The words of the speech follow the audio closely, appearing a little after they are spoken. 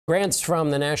Grants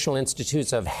from the National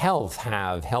Institutes of Health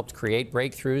have helped create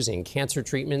breakthroughs in cancer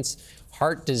treatments,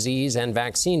 heart disease, and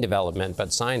vaccine development.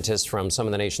 But scientists from some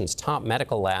of the nation's top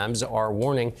medical labs are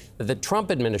warning that the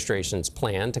Trump administration's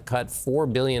plan to cut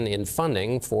 $4 billion in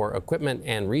funding for equipment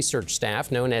and research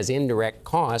staff, known as indirect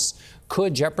costs,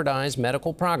 could jeopardize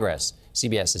medical progress.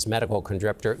 CBS's medical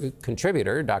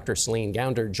contributor, Dr. Celine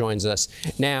Gounder, joins us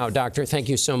now. Doctor, thank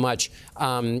you so much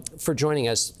for joining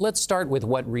us. Let's start with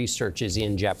what research is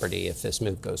in jeopardy if this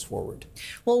move goes forward.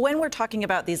 Well, when we're talking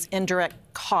about these indirect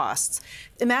costs,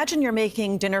 imagine you're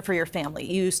making dinner for your family.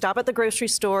 You stop at the grocery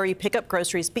store, you pick up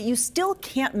groceries, but you still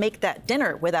can't make that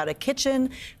dinner without a kitchen,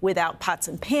 without pots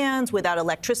and pans, without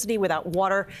electricity, without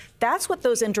water. That's what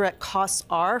those indirect costs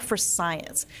are for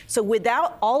science. So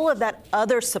without all of that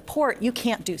other support, you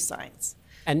can't do science.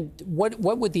 And what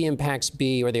would the impacts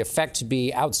be or the effects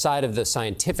be outside of the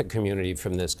scientific community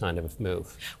from this kind of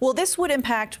move? Well, this would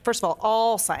impact, first of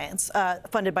all science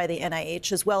funded by the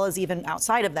NIH, as well as even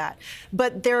outside of that.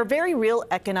 But there are very real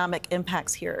economic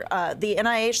impacts here. The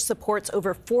NIH supports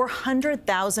over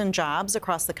 400,000 jobs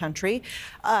across the country,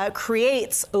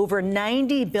 creates over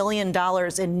 $90 billion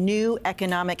in new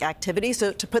economic activity.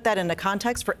 So to put that into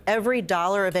context, for every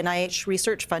dollar of NIH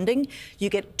research funding, you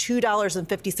get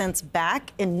 $2.50 back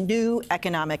in new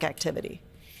economic activity.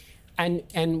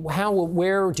 And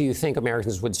where do you think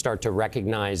Americans would start to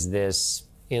recognize this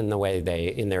in the way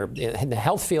in the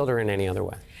health field or in any other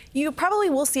way? You probably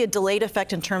will see a delayed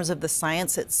effect in terms of the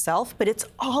science itself, but it's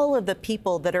all of the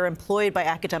people that are employed by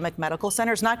academic medical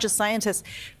centers, not just scientists,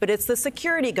 but it's the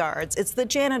security guards, it's the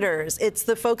janitors, it's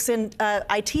the folks in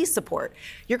IT support.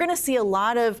 You're going to see a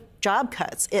lot of job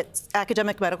cuts at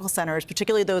academic medical centers,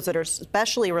 particularly those that are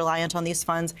especially reliant on these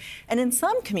funds. And in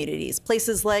some communities,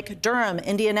 places like Durham,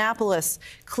 Indianapolis,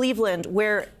 Cleveland,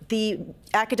 where the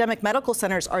academic medical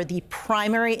centers are the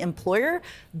primary employer,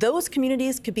 those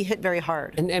communities could be hit very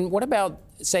hard. And what about,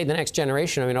 say, the next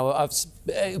generation? I mean,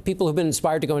 of people who've been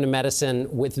inspired to go into medicine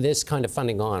with this kind of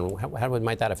funding on, how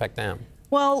might that affect them?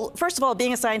 Well, first of all,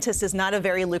 being a scientist is not a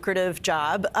very lucrative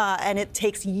job, and it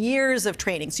takes years of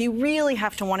training. So you really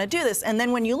have to want to do this. And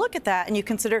then when you look at that and you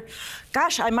consider,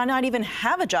 gosh, I might not even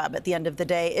have a job at the end of the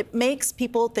day, it makes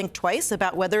people think twice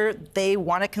about whether they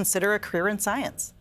want to consider a career in science.